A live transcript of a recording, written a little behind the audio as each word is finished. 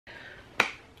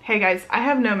Hey guys, I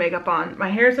have no makeup on. My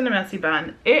hair's in a messy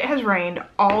bun. It has rained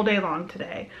all day long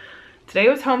today. Today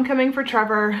was homecoming for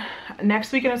Trevor.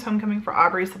 Next weekend is homecoming for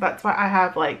Aubrey, so that's why I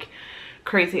have like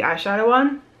crazy eyeshadow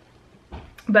on.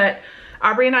 But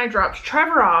Aubrey and I dropped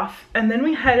Trevor off, and then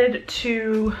we headed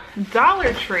to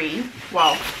Dollar Tree.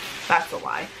 Well, that's a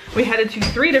lie. We headed to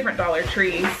 3 different Dollar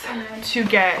Trees to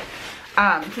get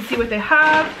to see what they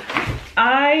have.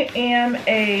 I am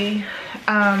a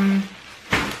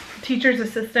teacher's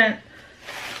assistant,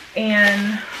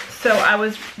 and so I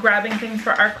was grabbing things for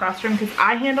our classroom because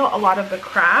I handle a lot of the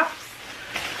crafts.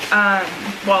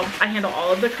 Well, I handle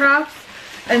all of the crafts,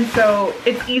 and so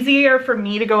it's easier for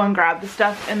me to go and grab the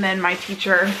stuff, and then my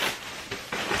teacher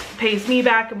pays me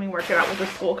back and we work it out with the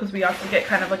school, because we also get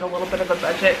kind of like a little bit of a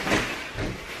budget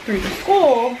through the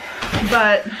school.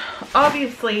 But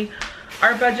obviously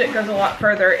our budget goes a lot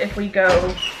further if we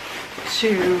go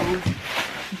to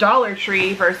Dollar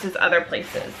Tree versus other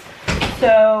places.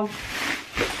 So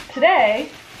today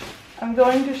I'm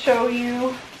going to show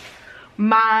you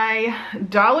my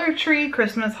Dollar Tree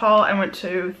Christmas haul. I went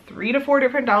to 3 to 4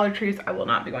 different Dollar Trees. I will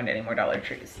not be going to any more Dollar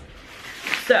Trees.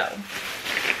 So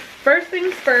first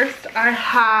things first, I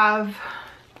have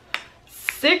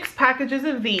 6 packages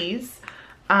of these.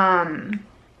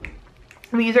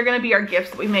 These are going to be our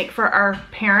gifts that we make for our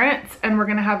parents, and we're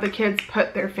going to have the kids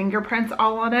put their fingerprints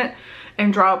all on it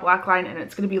and draw a black line, and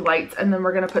it's going to be lights, and then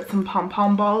we're going to put some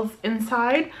pom-pom balls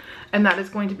inside, and that is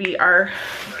going to be our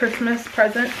Christmas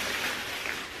present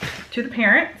to the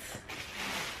parents.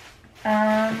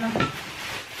 I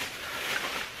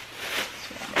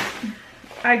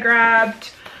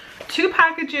grabbed 2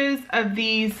 packages of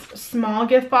these small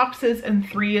gift boxes, and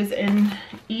 3 is in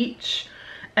each,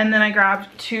 and then I grabbed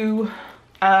 2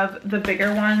 of the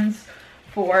bigger ones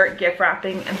for gift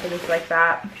wrapping and things like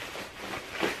that.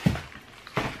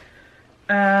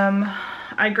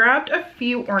 I grabbed a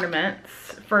few ornaments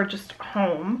for just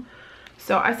home.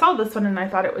 So I saw this one and I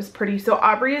thought it was pretty. So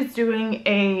Aubrey is doing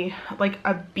a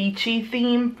beachy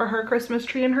theme for her Christmas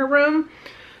tree in her room.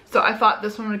 So I thought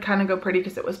this one would kind of go pretty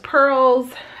because it was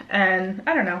pearls, and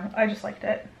I don't know, I just liked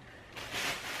it.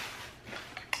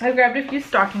 I grabbed a few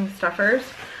stocking stuffers.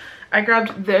 I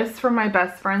grabbed this for my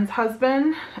best friend's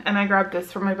husband, and I grabbed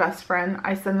this for my best friend.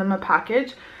 I send them a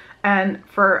package, and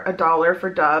for $1 for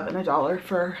Dove and $1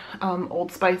 for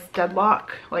Old Spice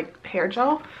Deadlock, like hair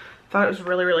gel. Thought it was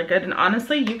really, really good. And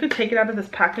honestly, you could take it out of this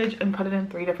package and put it in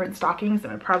 3 different stockings,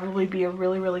 and it'd probably be a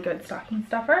really, really good stocking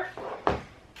stuffer.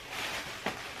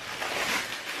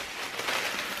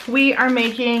 We are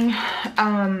making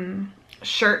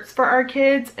shirts for our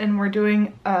kids, and we're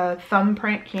doing a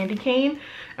thumbprint candy cane,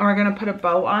 and we're gonna put a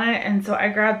bow on it. And so I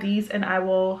grabbed these, and I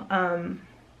will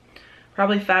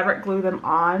probably fabric glue them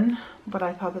on, but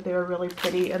I thought that they were really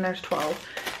pretty, and there's 12.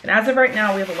 And as of right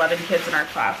now, we have 11 kids in our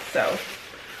class, so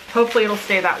hopefully it'll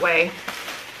stay that way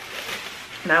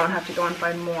and I won't have to go and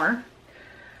find more.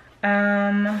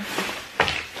 My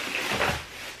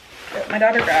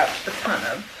daughter grabbed a ton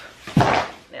of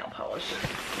nail polish.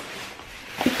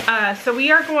 So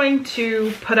we are going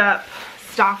to put up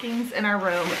stockings in our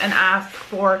room and ask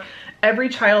for every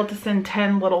child to send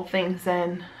 10 little things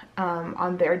in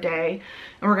on their day,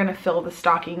 and we're going to fill the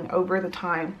stocking over the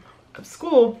time of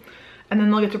school, and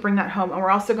then they'll get to bring that home. And we're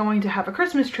also going to have a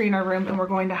Christmas tree in our room, and we're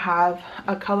going to have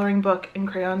a coloring book and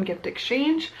crayon gift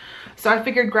exchange. So I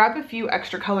figured grab a few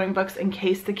extra coloring books in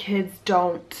case the kids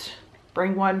don't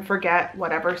bring one, forget,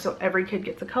 whatever. So every kid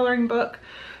gets a coloring book.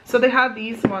 So they have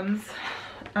these ones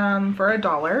for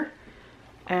 $1,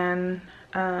 and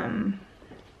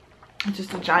it's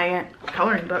just a giant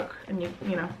coloring book, and you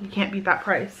know, you can't beat that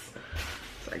price.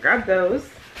 So I grabbed those.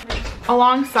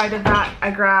 Alongside of that, I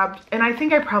grabbed, and I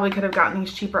think I probably could have gotten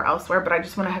these cheaper elsewhere, but I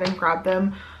just went ahead and grabbed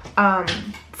them,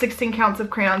 16 counts of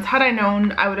crayons. Had I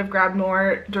known, I would have grabbed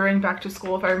more during back to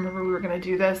school if I remember we were going to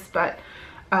do this, but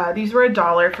these were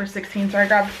 $1 for 16, so I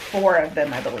grabbed 4 of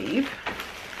them, I believe.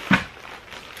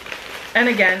 And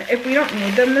again, if we don't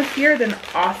need them this year, then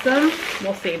awesome,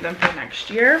 we'll save them for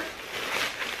next year.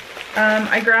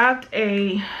 I grabbed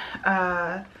a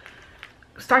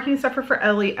stocking stuffer for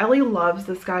Ellie. Ellie loves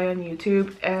this guy on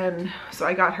YouTube, and so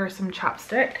I got her some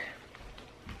chapstick.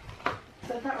 Is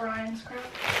that Ryan's crap?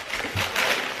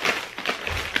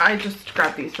 I just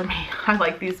grabbed these for me. I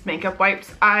like these makeup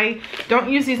wipes. I don't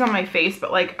use these on my face,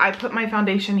 but like I put my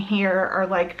foundation here, or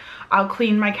like I'll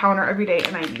clean my counter every day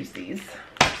and I use these.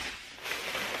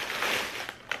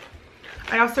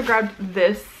 I also grabbed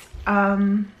this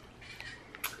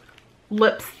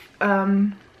lips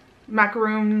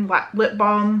macaroon lip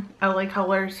balm, LA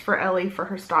Colors for Ellie for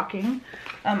her stocking.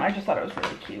 I just thought it was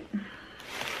really cute.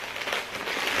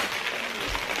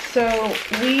 So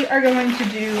we are going to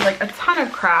do like a ton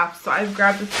of crafts. So I've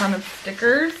grabbed a ton of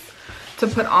stickers to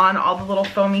put on all the little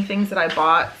foamy things that I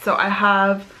bought. So I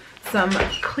have some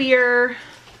clear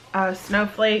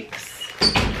snowflakes,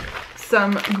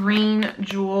 some green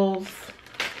jewels,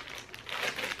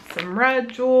 some red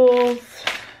jewels,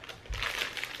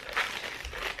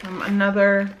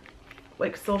 another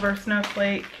like silver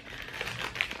snowflake,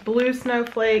 blue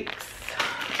snowflakes,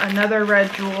 another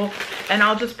red jewel, and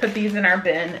I'll just put these in our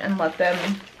bin and let them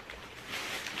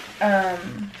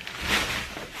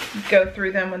go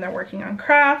through them when they're working on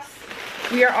crafts.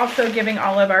 We are also giving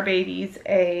all of our babies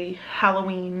a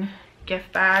Halloween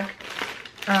gift bag.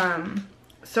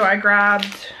 So I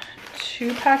grabbed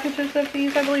 2 packages of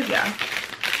these, I believe, yeah.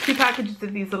 2 packages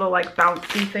of these little like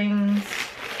bouncy things.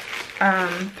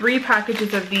 3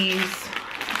 packages of these,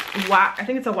 I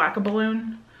think it's a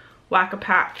Whack-A-Balloon,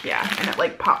 Whack-A-Pack, yeah, and it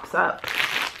like pops up.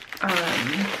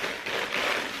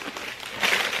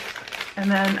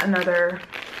 And then another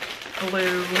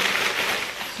blue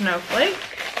snowflake.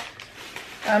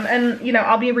 And you know,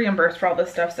 I'll be reimbursed for all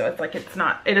this stuff, so it's like it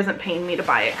isn't paying me to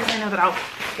buy it because I know that I'll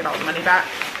get all the money back.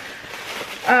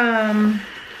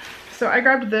 So I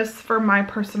grabbed this for my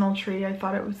personal tree. I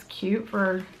thought it was cute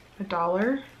for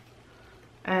 $1.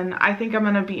 And I think I'm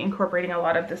gonna be incorporating a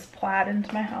lot of this plaid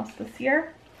into my house this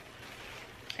year.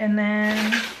 And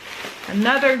then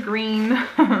another green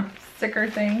sticker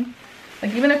thing.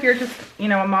 Like, even if you're just, you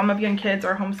know, a mom of young kids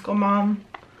or a homeschool mom,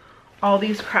 all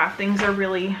these craft things are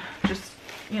really just,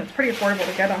 you know, it's pretty affordable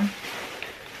to get them.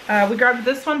 We grabbed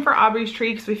this one for Aubrey's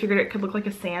tree because we figured it could look like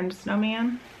a sand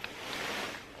snowman.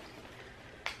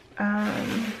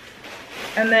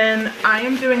 And then I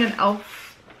am doing an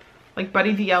elf, like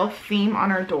Buddy the Elf theme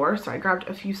on our door. So I grabbed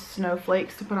a few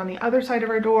snowflakes to put on the other side of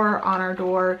our door, on our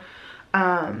door.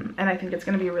 And I think it's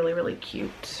going to be really, really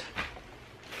cute.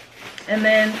 And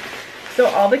then, so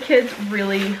all the kids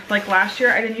really, like last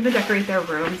year, I didn't even decorate their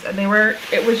rooms, and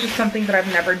it was just something that I've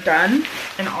never done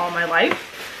in all my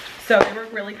life. So they were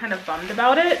really kind of bummed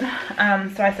about it.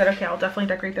 So I said, okay, I'll definitely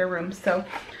decorate their rooms. So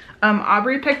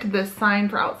Aubrey picked this sign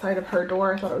for outside of her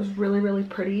door. I thought it was really, really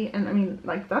pretty. And I mean,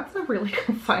 like, that's a really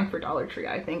good sign for Dollar Tree,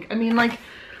 I think. I mean, like,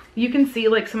 you can see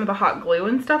like some of the hot glue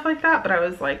and stuff like that, but I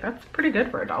was like, that's pretty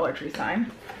good for a Dollar Tree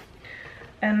sign.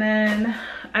 And then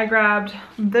I grabbed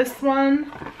this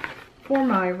one for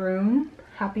my room.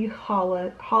 Happy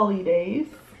holidays.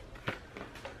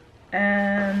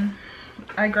 And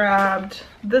I grabbed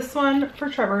this one for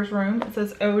Trevor's room. It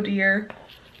says, "Oh dear,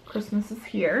 Christmas is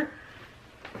here."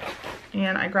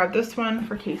 And I grabbed this one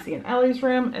for Casey and Ellie's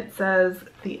room. It says,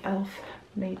 "The elf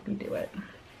made me do it."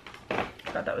 I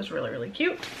thought that was really, really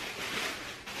cute.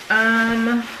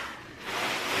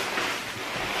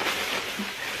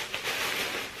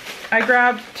 I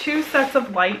grabbed 2 sets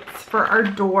of lights for our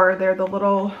door. They're the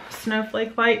little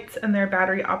snowflake lights, and they're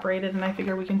battery operated, and I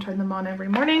figure we can turn them on every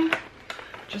morning.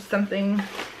 Just something,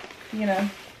 you know,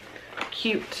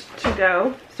 cute to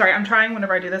go. Sorry, I'm trying,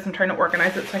 whenever I do this, I'm trying to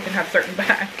organize it so I can have certain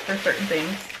bags for certain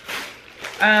things.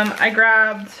 I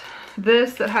grabbed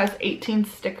this that has 18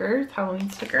 stickers, Halloween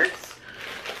stickers.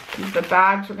 These are the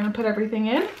bags we're gonna put everything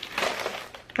in.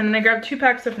 And then I grabbed 2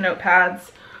 packs of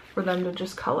notepads for them to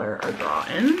just color or draw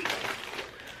in.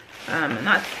 And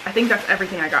I think that's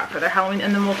everything I got for their Halloween.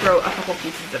 And then we'll throw a couple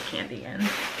pieces of candy in.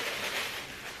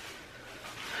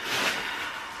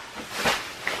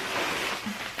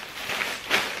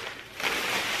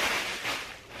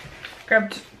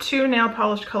 Grabbed 2 nail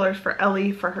polish colors for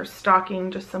Ellie for her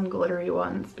stocking, just some glittery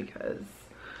ones because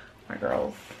my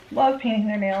girls love painting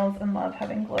their nails and love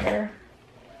having glitter.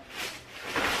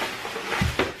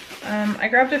 I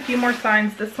grabbed a few more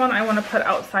signs. This one I want to put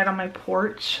outside on my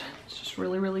porch. It's just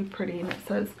really, really pretty, and it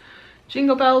says,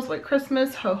 "Jingle bells, white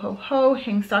Christmas, ho ho ho,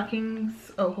 hang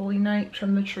stockings, oh holy night,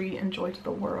 trim the tree, and joy to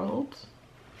the world."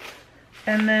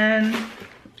 And then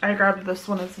I grabbed this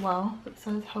one as well that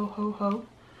says ho ho ho.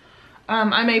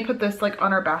 I may put this like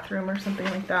on our bathroom or something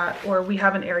like that, or we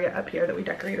have an area up here that we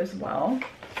decorate as well.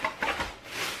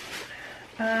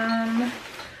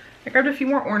 I grabbed a few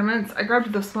more ornaments. I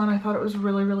grabbed this one. I thought it was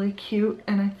really, really cute,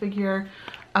 and I figure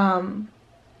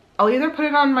I'll either put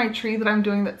it on my tree that I'm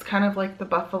doing that's kind of like the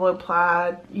buffalo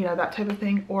plaid, you know, that type of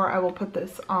thing, or I will put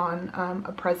this on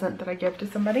a present that I give to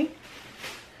somebody.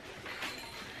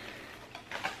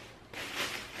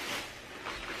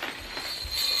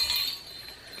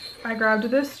 I grabbed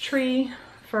this tree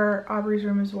for Aubrey's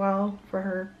room as well, for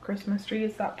her Christmas tree.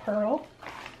 It's that pearl.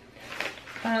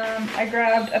 I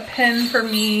grabbed a pen for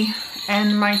me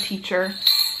and my teacher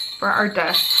for our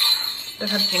desk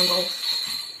that have jingles.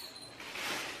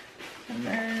 And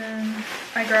then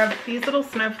I grabbed these little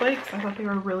snowflakes. I thought they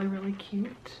were really, really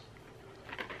cute.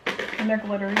 And they're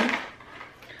glittery. Then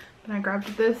I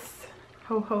grabbed this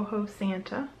Ho Ho Ho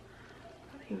Santa.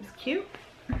 He was cute.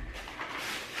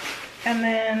 And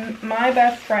then my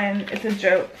best friend, it's a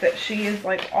joke that she is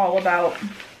like all about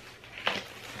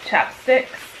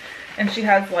chapsticks. And she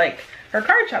has like her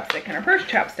card chapstick and her purse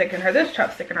chapstick and her this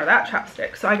chapstick and her that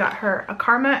chapstick. So I got her a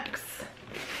Carmex.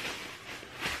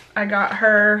 I got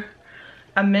her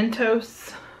a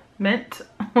Mentos mint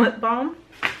lip balm.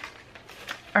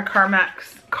 A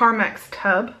Carmex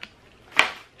tub.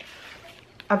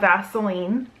 A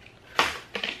Vaseline.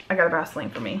 I got a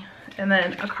Vaseline for me. And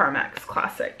then a Carmex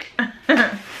classic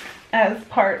as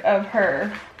part of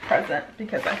her present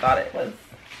because I thought it was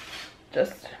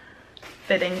just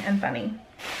fitting and funny.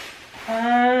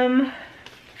 Then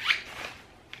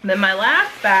my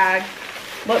last bag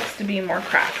looks to be more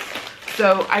crafts.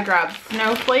 So I grabbed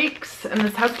snowflakes, and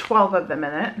this has 12 of them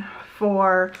in it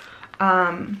for,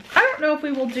 I don't know if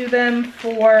we will do them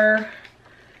for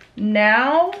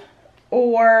now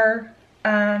or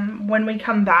when we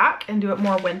come back and do it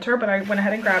more winter, but I went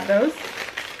ahead and grabbed those.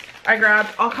 I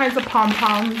grabbed all kinds of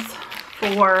pom-poms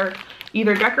for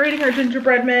either decorating our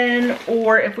gingerbread men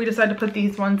or if we decide to put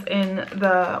these ones in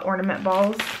the ornament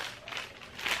balls.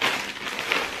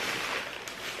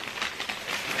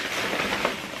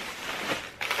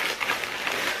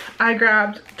 I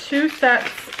grabbed 2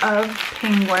 sets of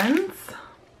penguins.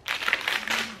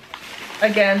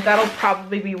 Again, that'll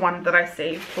probably be one that I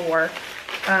save for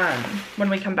when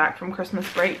we come back from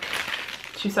Christmas break.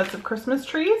 2 sets of Christmas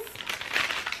trees.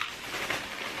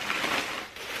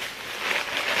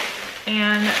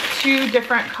 And 2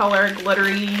 different color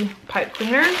glittery pipe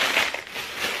cleaners.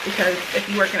 Because if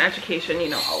you work in education, you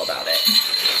know all about it.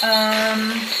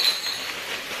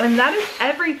 And that is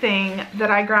everything that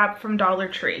I grabbed from Dollar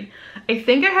Tree. I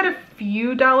think I had a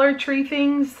few Dollar Tree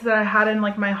things that I had in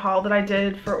like my haul that I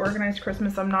did for Organized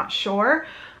Christmas. I'm not sure.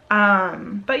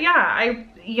 But yeah,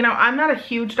 you know, I'm not a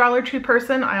huge Dollar Tree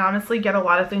person. I honestly get a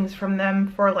lot of things from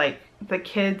them for like the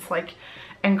kids, like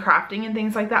and crafting and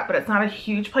things like that. But it's not a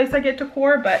huge place I get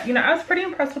decor. But you know, I was pretty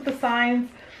impressed with the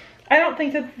signs. I don't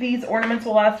think that these ornaments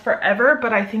will last forever,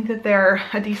 but I think that they're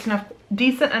a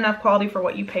decent enough quality for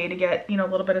what you pay to get, you know,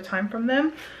 a little bit of time from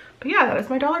them. But yeah, that is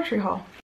my Dollar Tree haul.